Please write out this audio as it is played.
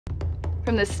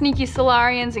From the sneaky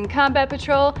Solarians in combat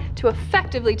patrol to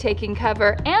effectively taking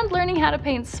cover and learning how to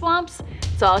paint swamps,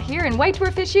 it's all here in White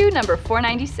Dwarf issue number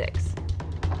 496.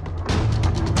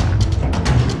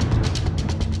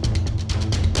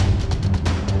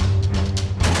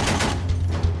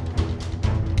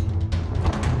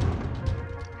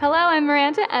 Hello, I'm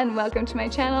Miranda and welcome to my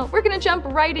channel. We're gonna jump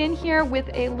right in here with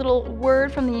a little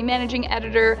word from the managing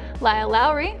editor, Lyle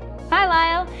Lowry. Hi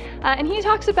Lyle. And he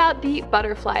talks about the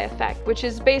butterfly effect, which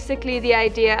is basically the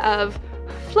idea of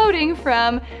floating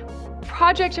from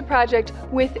project to project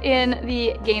within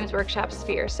the Games Workshop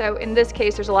sphere. So in this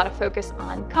case, there's a lot of focus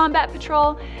on combat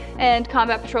patrol, and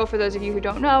combat patrol, for those of you who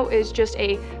don't know, is just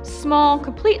a small,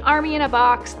 complete army in a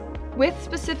box with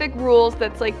specific rules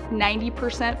that's like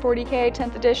 90% 40k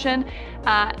 10th edition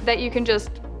that you can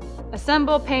just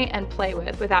assemble, paint, and play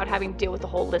with without having to deal with the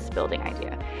whole list building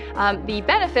idea. The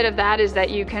benefit of that is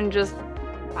that you can just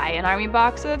buy an army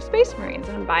box of Space Marines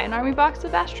and buy an army box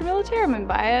of Astra Militarum and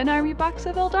buy an army box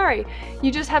of Eldari.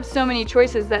 You just have so many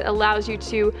choices that allows you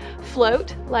to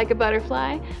float like a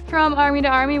butterfly from army to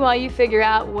army while you figure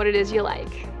out what it is you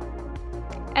like.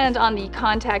 And on the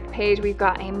contact page, we've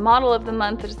got a model of the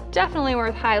month that is definitely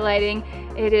worth highlighting.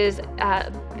 It is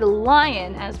the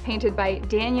lion as painted by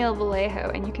Daniel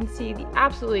Vallejo, and you can see the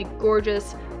absolutely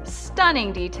gorgeous,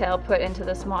 stunning detail put into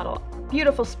this model.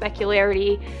 Beautiful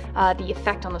specularity. The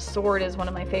effect on the sword is one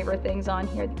of my favorite things on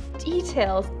here. The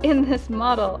details in this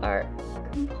model are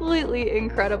completely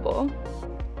incredible.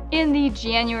 In the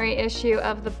January issue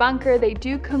of The Bunker, they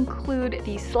do conclude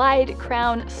the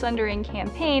Slidecrown Sundering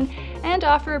campaign and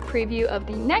offer a preview of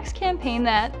the next campaign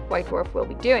that White Dwarf will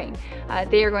be doing.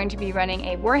 They are going to be running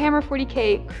a Warhammer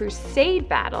 40k Crusade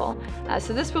battle,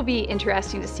 so this will be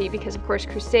interesting to see because, of course,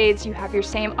 Crusades, you have your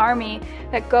same army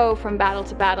that go from battle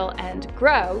to battle and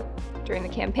grow during the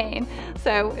campaign,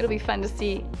 so it'll be fun to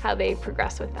see how they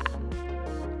progress with that.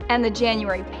 And the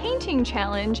January painting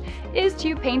challenge is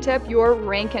to paint up your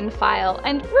rank and file.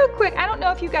 And real quick, I don't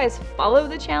know if you guys follow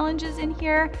the challenges in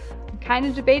here. I'm kind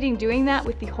of debating doing that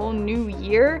with the whole new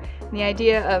year and the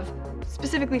idea of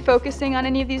specifically focusing on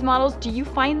any of these models. Do you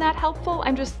find that helpful?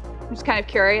 I'm just kind of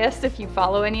curious if you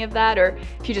follow any of that or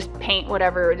if you just paint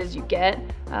whatever it is you get.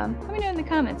 Let me know in the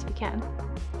comments if you can.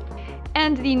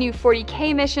 And the new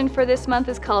 40k mission for this month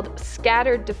is called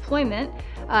Scattered Deployment.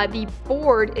 The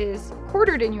board is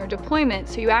quartered in your deployment,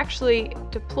 so you actually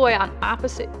deploy on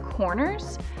opposite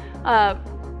corners,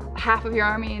 half of your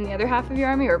army and the other half of your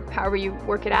army, or however you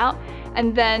work it out.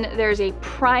 And then there's a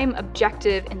prime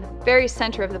objective in the very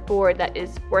center of the board that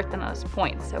is worth the most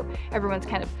points. So everyone's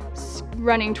kind of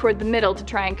running toward the middle to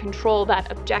try and control that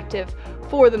objective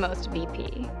for the most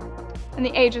VP. And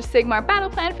the Age of Sigmar battle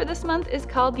plan for this month is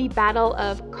called the Battle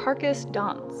of Carcass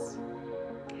Dance.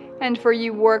 And for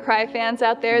you Warcry fans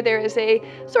out there, there is a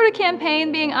sort of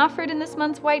campaign being offered in this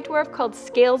month's White Dwarf called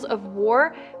Scales of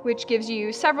War, which gives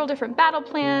you several different battle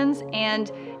plans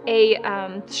and a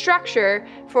structure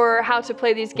for how to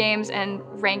play these games and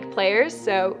rank players.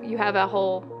 So you have a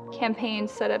whole campaign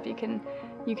set up you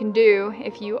can do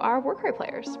if you are Warcry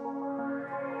players.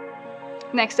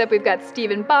 Next up, we've got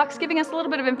Stephen Box giving us a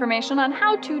little bit of information on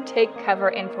how to take cover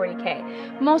in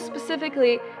 40k. Most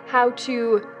specifically, how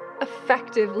to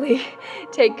effectively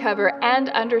take cover and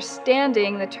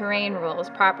understanding the terrain rules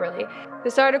properly.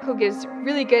 This article gives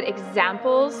really good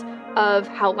examples of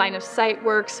how line of sight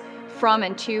works from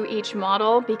and to each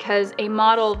model, because a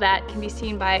model that can be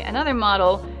seen by another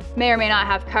model may or may not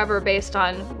have cover based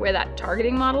on where that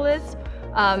targeting model is.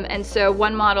 And so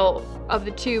one model of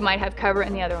the two might have cover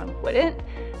and the other one wouldn't.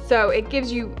 So it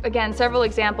gives you, again, several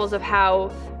examples of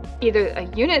how either a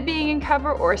unit being in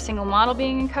cover or a single model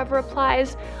being in cover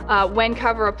applies, when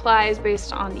cover applies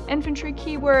based on the infantry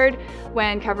keyword,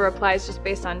 when cover applies just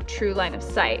based on true line of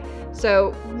sight.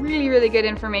 So really, really good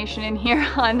information in here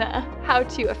on how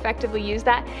to effectively use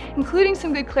that, including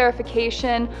some good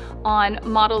clarification on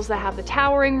models that have the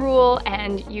towering rule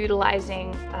and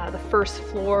utilizing the first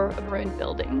floor of ruined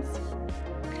buildings.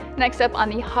 Next up on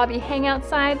the hobby hangout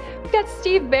side, we've got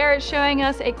Steve Barrett showing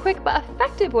us a quick but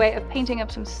effective way of painting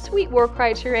up some sweet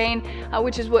Warcry terrain,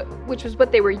 which was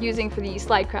what they were using for the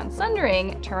Slidecrown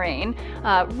Sundering terrain.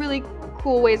 Really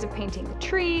cool ways of painting the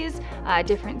trees,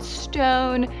 different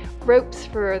stone, ropes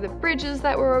for the bridges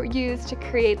that were used to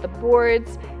create the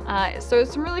boards. So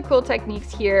some really cool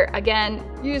techniques here. Again,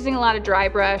 using a lot of dry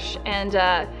brush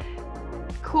and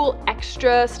cool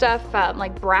extra stuff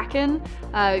like bracken,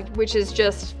 which is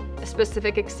just a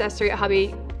specific accessory, a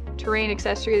hobby terrain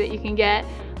accessory that you can get.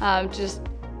 Just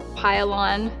pile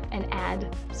on and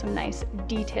add some nice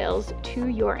details to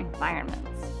your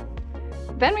environments.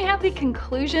 Then we have the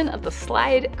conclusion of the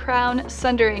Slidecrown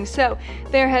Sundering. So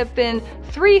there have been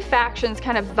 3 factions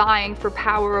kind of vying for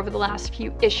power over the last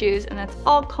few issues, and that's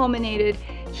all culminated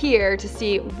here to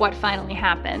see what finally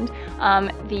happened.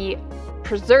 The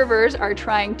Preservers are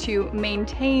trying to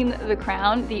maintain the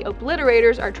crown, the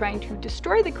Obliterators are trying to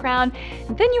destroy the crown,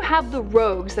 and then you have the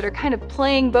Rogues that are kind of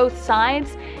playing both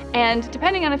sides, and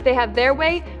depending on if they have their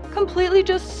way, completely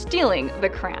just stealing the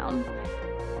crown.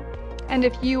 And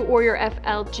if you or your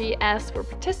FLGS were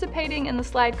participating in the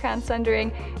Slidecrown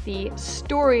Sundering, the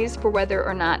stories for whether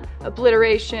or not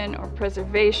Obliteration or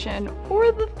Preservation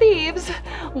or the Thieves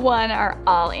won are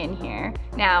all in here.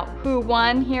 Now, who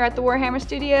won here at the Warhammer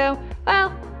Studio?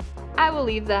 Well, I will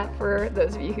leave that for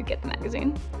those of you who get the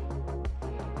magazine.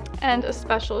 And a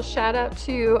special shout out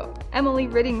to Emily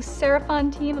Ridding's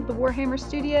Seraphon team of the Warhammer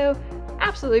Studio.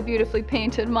 Absolutely beautifully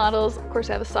painted models. Of course,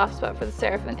 I have a soft spot for the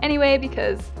Seraphon anyway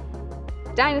because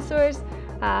dinosaurs,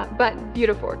 but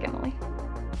beautiful work, Emily.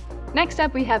 Next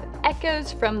up, we have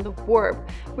Echoes from the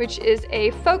Warp, which is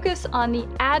a focus on the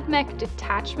AdMech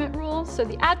detachment rules. So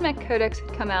the AdMech Codex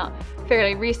had come out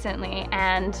fairly recently,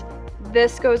 and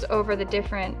this goes over the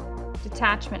different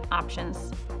detachment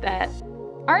options that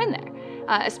are in there.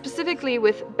 Specifically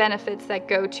with benefits that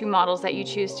go to models that you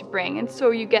choose to bring. And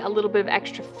so you get a little bit of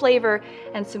extra flavor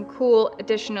and some cool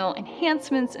additional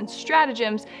enhancements and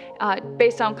stratagems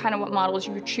based on kind of what models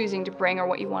you're choosing to bring or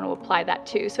what you want to apply that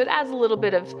to. So it adds a little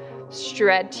bit of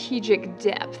strategic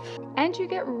depth. And you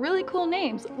get really cool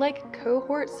names like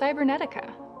Cohort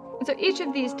Cybernetica. And so each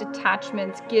of these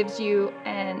detachments gives you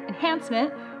an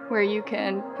enhancement where you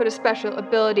can put a special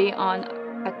ability on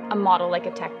a model like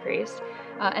a Tech Priest.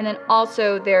 And then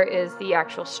also there is the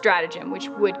actual stratagem, which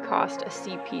would cost a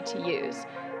CP to use.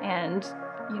 And,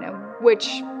 you know,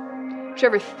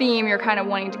 whichever theme you're kind of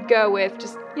wanting to go with,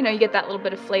 just, you know, you get that little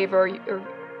bit of flavor or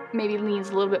maybe leans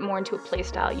a little bit more into a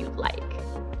playstyle you like.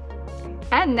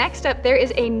 And next up, there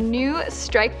is a new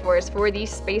strike force for the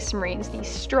Space Marines, the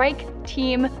Strike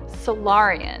Team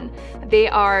Solarien. They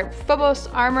are Phobos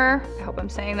armor, I hope I'm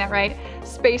saying that right,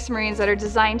 Space Marines that are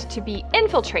designed to be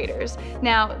infiltrators.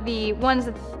 Now, the ones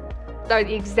that are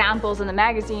the examples in the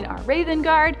magazine are Raven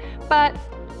Guard, but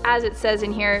as it says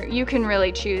in here, you can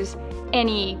really choose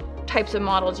any types of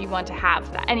models you want to have,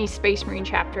 any Space Marine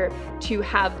chapter to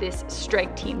have this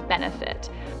strike team benefit.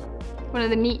 One of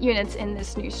the neat units in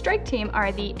this new strike team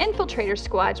are the infiltrator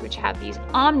squads, which have these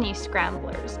Omni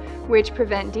Scramblers, which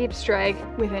prevent deep strike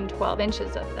within 12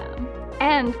 inches of them.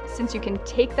 And since you can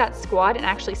take that squad and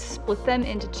actually split them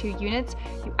into 2 units,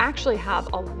 you actually have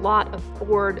a lot of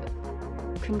board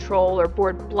control or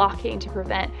board blocking to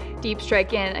prevent deep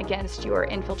strike in against your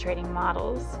infiltrating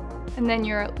models. And then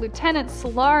your Lieutenant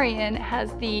Solarien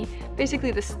has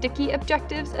basically the sticky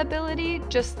objectives ability,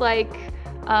 just like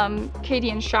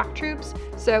Cadian shock troops.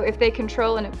 So if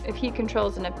he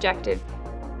controls an objective,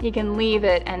 he can leave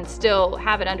it and still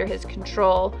have it under his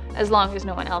control as long as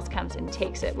no one else comes and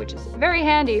takes it, which is very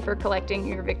handy for collecting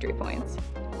your victory points.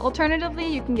 Alternatively,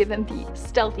 you can give him the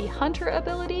Stealthy Hunter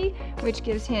ability, which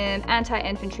gives him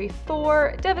Anti-Infantry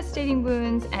 4, Devastating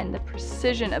Wounds, and the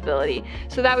Precision ability.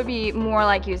 So that would be more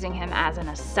like using him as an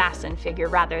assassin figure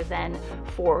rather than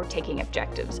for taking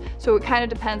objectives. So it kind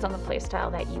of depends on the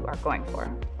playstyle that you are going for.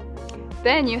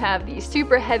 Then you have the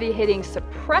super heavy hitting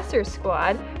Suppressor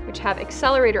Squad, which have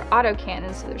Accelerator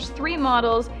autocannons. So there's 3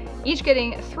 models, each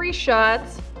getting 3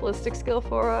 shots, ballistic skill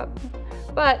 4 up,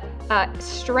 but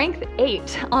strength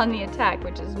 8 on the attack,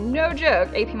 which is no joke.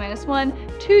 AP -1,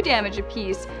 2 damage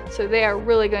apiece, so they are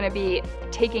really going to be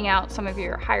taking out some of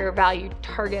your higher value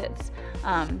targets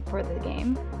for the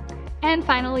game. And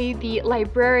finally, the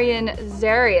Librarian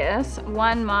Xarius,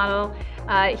 1 model.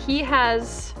 He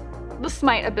has the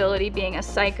Smite ability, being a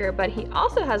Psyker, but he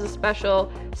also has a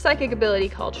special psychic ability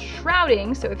called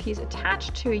Shrouding, so if he's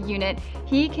attached to a unit,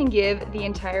 he can give the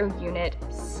entire unit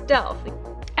stealth.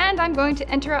 And I'm going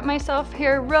to interrupt myself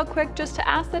here real quick just to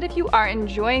ask that if you are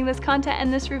enjoying this content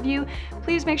and this review,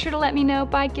 please make sure to let me know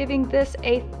by giving this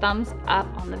a thumbs up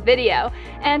on the video.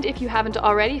 And if you haven't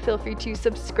already, feel free to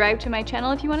subscribe to my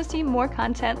channel if you want to see more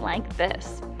content like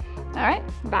this. All right,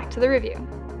 back to the review.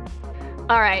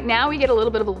 All right, now we get a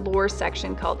little bit of a lore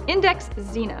section called Index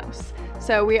Xenos.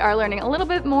 So we are learning a little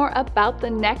bit more about the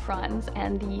Necrons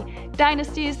and the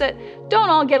dynasties that don't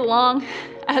all get along,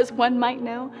 as one might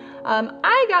know.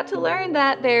 I got to learn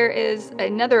that there is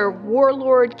another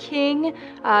warlord king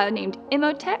named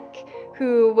Imhotep,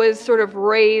 who was sort of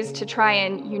raised to try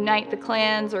and unite the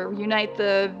clans or unite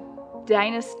the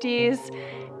dynasties.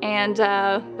 And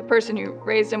the person who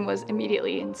raised him was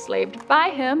immediately enslaved by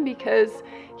him because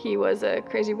he was a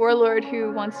crazy warlord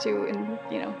who wants to,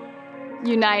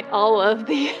 unite all of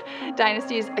the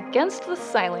dynasties against the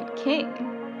Silent King.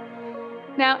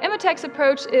 Now, Imhotep's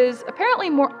approach is apparently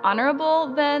more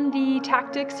honorable than the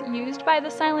tactics used by the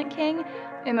Silent King.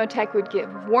 Imhotep would give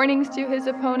warnings to his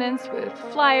opponents with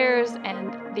flyers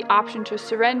and the option to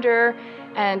surrender,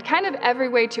 and kind of every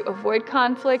way to avoid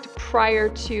conflict prior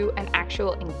to an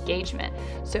actual engagement.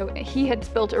 So he had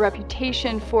built a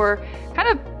reputation for kind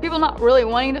of people not really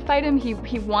wanting to fight him.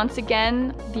 He wants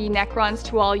again the Necrons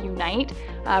to all unite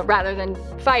rather than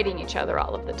fighting each other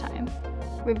all of the time.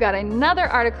 We've got another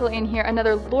article in here,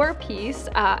 another lore piece,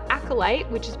 Acolyte,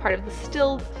 which is part of the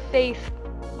Stilled Faith,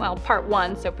 well, part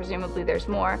 1, so presumably there's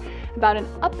more, about an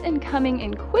up-and-coming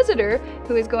inquisitor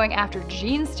who is going after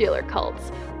gene stealer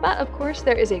cults. But of course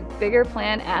there is a bigger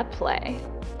plan at play.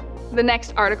 The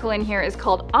next article in here is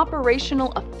called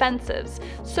Operational Offensives.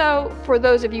 So for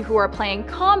those of you who are playing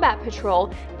Combat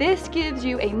Patrol, this gives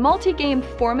you a multi-game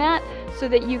format so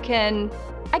that you can,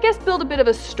 I guess, build a bit of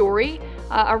a story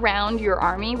around your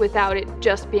army without it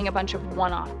just being a bunch of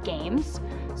one-off games.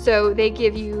 So they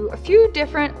give you a few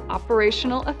different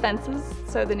operational offenses,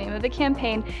 so the name of the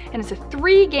campaign, and it's a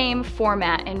 3-game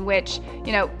format in which,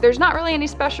 you know, there's not really any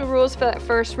special rules for that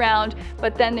first round,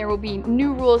 but then there will be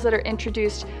new rules that are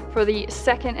introduced for the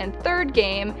second and third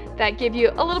game that give you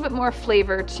a little bit more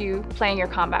flavor to playing your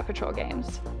Combat Patrol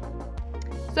games.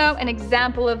 So an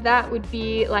example of that would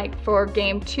be like for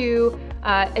game 2,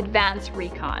 Advanced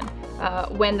Recon.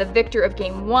 When the victor of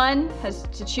game 1 has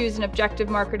to choose an objective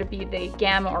marker to be the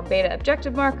gamma or beta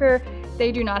objective marker,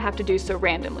 they do not have to do so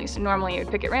randomly. So normally you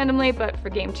would pick it randomly, but for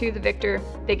game 2, the victor,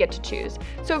 they get to choose.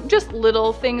 So just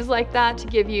little things like that to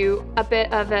give you a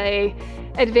bit of a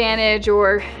advantage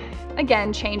or,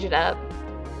 again, change it up.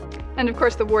 And of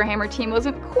course the Warhammer team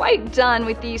wasn't quite done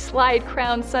with the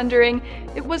Slidecrown Sundering.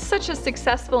 It was such a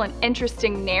successful and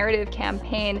interesting narrative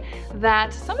campaign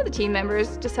that some of the team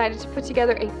members decided to put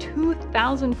together a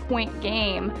 2,000 point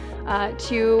game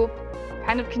to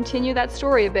kind of continue that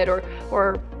story a bit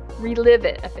or relive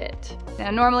it a bit.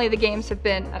 Now normally the games have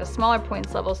been at a smaller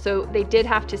points level, so they did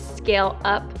have to scale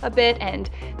up a bit, and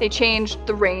they changed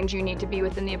the range you need to be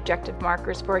within the objective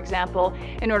markers, for example,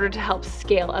 in order to help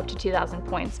scale up to 2,000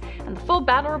 points. And the full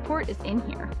battle report is in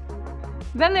here.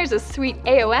 Then there's a sweet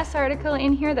AOS article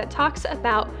in here that talks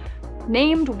about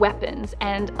named weapons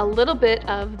and a little bit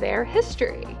of their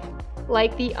history,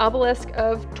 like the obelisk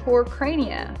of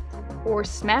Torcrania or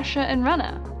Smasha and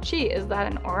Runna. Gee, is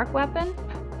that an Auric weapon?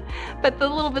 But the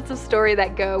little bits of story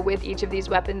that go with each of these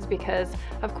weapons, because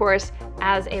of course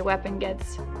as a weapon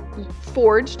gets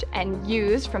forged and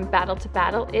used from battle to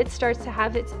battle, it starts to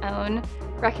have its own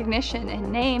recognition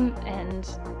and name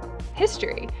and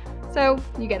history. So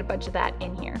you get a bunch of that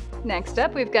in here. Next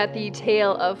up, we've got the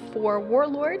Tale of 4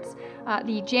 Warlords.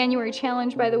 The January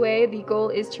challenge, by the way, the goal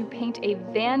is to paint a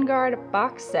Vanguard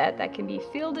box set that can be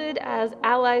fielded as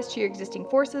allies to your existing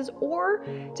forces, or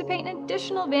to paint an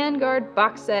additional Vanguard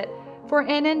box set for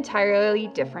an entirely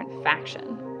different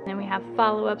faction. And we have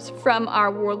follow-ups from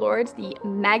our Warlords, the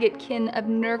Maggotkin of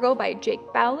Nurgle by Jake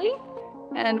Bowley.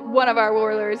 And one of our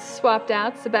Warlords swapped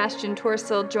out, Sebastian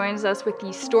Torsil, joins us with the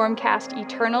Stormcast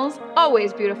Eternals.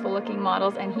 Always beautiful looking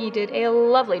models, and he did a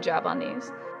lovely job on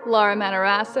these. Laura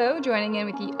Matarazzo joining in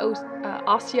with the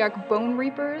Ossiarch Bone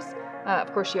Reapers.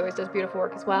 Of course, she always does beautiful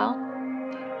work as well.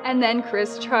 And then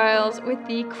Chris Charles with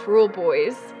the Cruel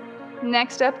Boys.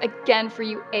 Next up, again for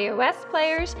you AOS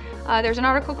players, there's an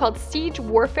article called Siege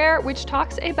Warfare, which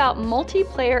talks about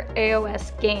multiplayer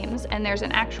AOS games, and there's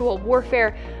an actual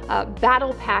Warfare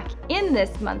battle pack in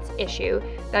this month's issue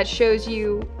that shows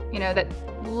you, that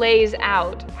lays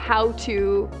out how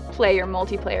to play your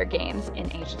multiplayer games in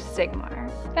Age of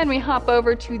Sigmar. Then we hop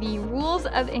over to the Rules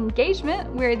of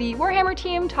Engagement, where the Warhammer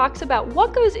team talks about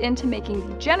what goes into making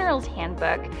the General's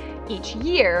Handbook each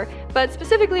year, but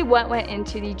specifically what went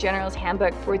into the General's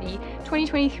Handbook for the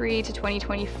 2023 to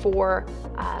 2024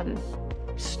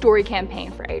 story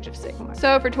campaign for Age of Sigmar.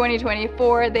 So for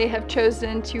 2024, they have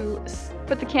chosen to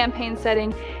put the campaign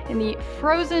setting in the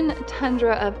frozen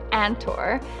tundra of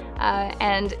Antor,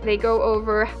 and they go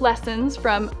over lessons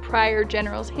from prior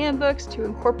General's Handbooks to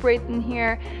incorporate them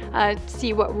here,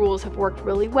 see what rules have worked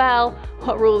really well,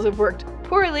 what rules have worked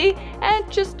poorly, and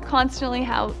just constantly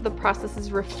how the process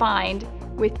is refined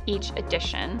with each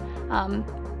edition.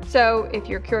 So if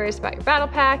you're curious about your battle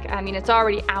pack, it's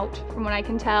already out from what I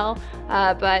can tell,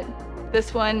 but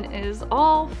this one is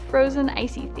all frozen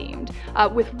icy themed,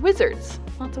 with wizards,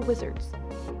 lots of wizards.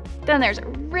 Then there's a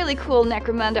really cool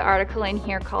Necromunda article in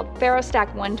here called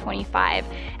Ferrostack 125,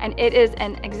 and it is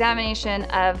an examination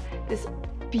of this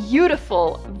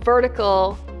beautiful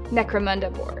vertical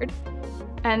Necromunda board.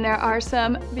 And there are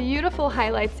some beautiful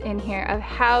highlights in here of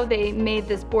how they made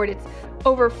this board. It's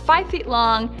over 5 feet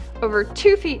long, over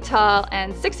 2 feet tall,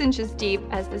 and 6 inches deep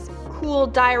as this cool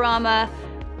diorama.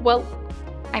 Well,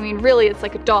 I mean, really, it's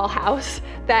like a dollhouse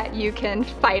that you can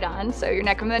fight on. So your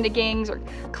Necromunda gangs are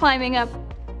climbing up,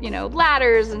 you know,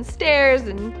 ladders and stairs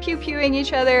and pew-pewing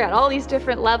each other at all these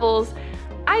different levels.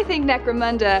 I think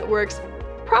Necromunda works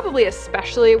probably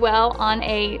especially well on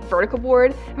a vertical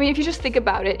board. I mean, if you just think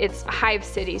about it, it's a hive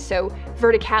city, so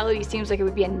verticality seems like it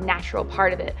would be a natural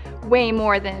part of it, way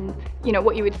more than, you know,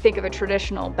 what you would think of a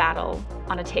traditional battle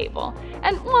on a table.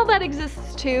 And while that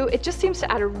exists too, it just seems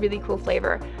to add a really cool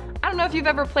flavor. I don't know if you've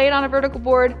ever played on a vertical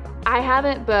board. I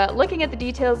haven't, but looking at the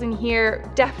details in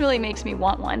here definitely makes me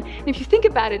want one. And if you think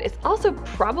about it, it's also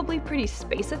probably pretty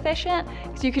space efficient,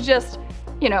 because you could just,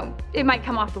 you know, it might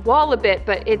come off the wall a bit,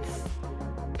 but it's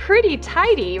pretty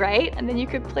tidy, right? And then you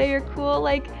could play your cool,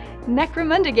 like,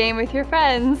 Necromunda game with your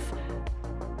friends.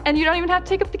 And you don't even have to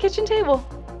take up the kitchen table.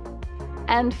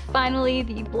 And finally,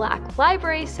 the Black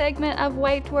Library segment of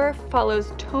White Dwarf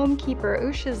follows Tomekeeper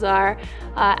Ushazar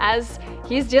as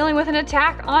he's dealing with an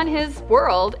attack on his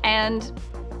world and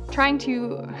trying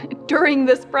to, during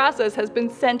this process, has been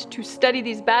sent to study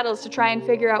these battles to try and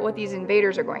figure out what these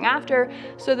invaders are going after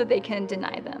so that they can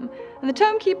deny them. And the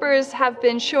Tomekeepers have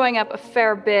been showing up a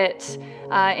fair bit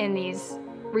in these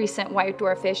recent White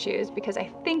Dwarf issues because I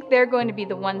think they're going to be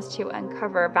the ones to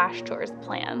uncover Vashtor's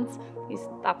plans. At least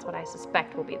that's what I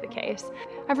suspect will be the case.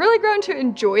 I've really grown to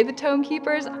enjoy the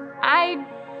Tomekeepers. I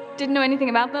didn't know anything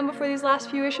about them before these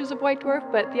last few issues of White Dwarf,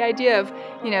 but the idea of,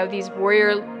 you know, these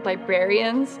warrior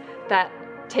librarians that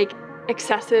take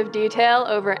excessive detail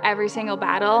over every single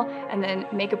battle and then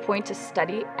make a point to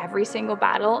study every single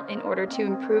battle in order to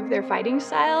improve their fighting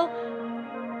style,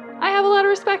 I have a lot of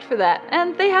respect for that.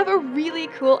 And they have a really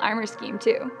cool armor scheme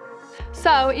too.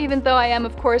 So even though I am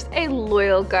of course a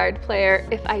loyal guard player,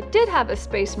 if I did have a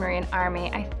Space Marine army,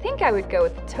 I think I would go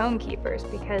with the Tomekeepers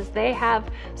because they have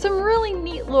some really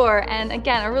neat lore and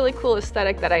again, a really cool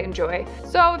aesthetic that I enjoy.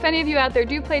 So if any of you out there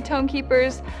do play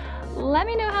Tomekeepers, let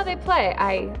me know how they play.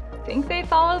 I think they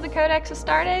follow the Codex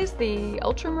Astartes, the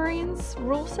Ultramarines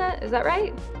rule set, is that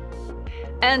right?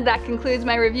 And that concludes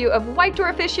my review of White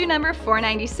Dwarf issue number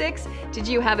 496. Did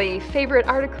you have a favorite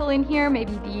article in here?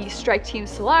 Maybe the Strike Team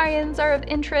Solarians are of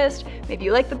interest. Maybe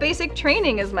you like the basic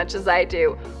training as much as I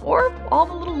do. Or all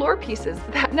the little lore pieces.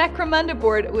 That Necromunda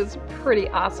board was pretty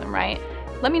awesome, right?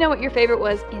 Let me know what your favorite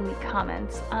was in the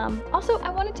comments. Also, I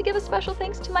wanted to give a special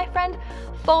thanks to my friend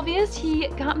Fulvius. He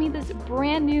got me this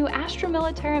brand new Astra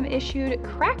Militarum issued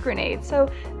crack grenade. So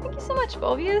thank you so much,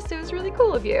 Fulvius. It was really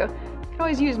cool of you. I could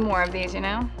always use more of these, you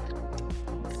know?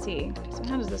 Let's see, so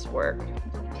how does this work?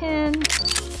 Pin,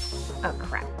 oh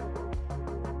crap.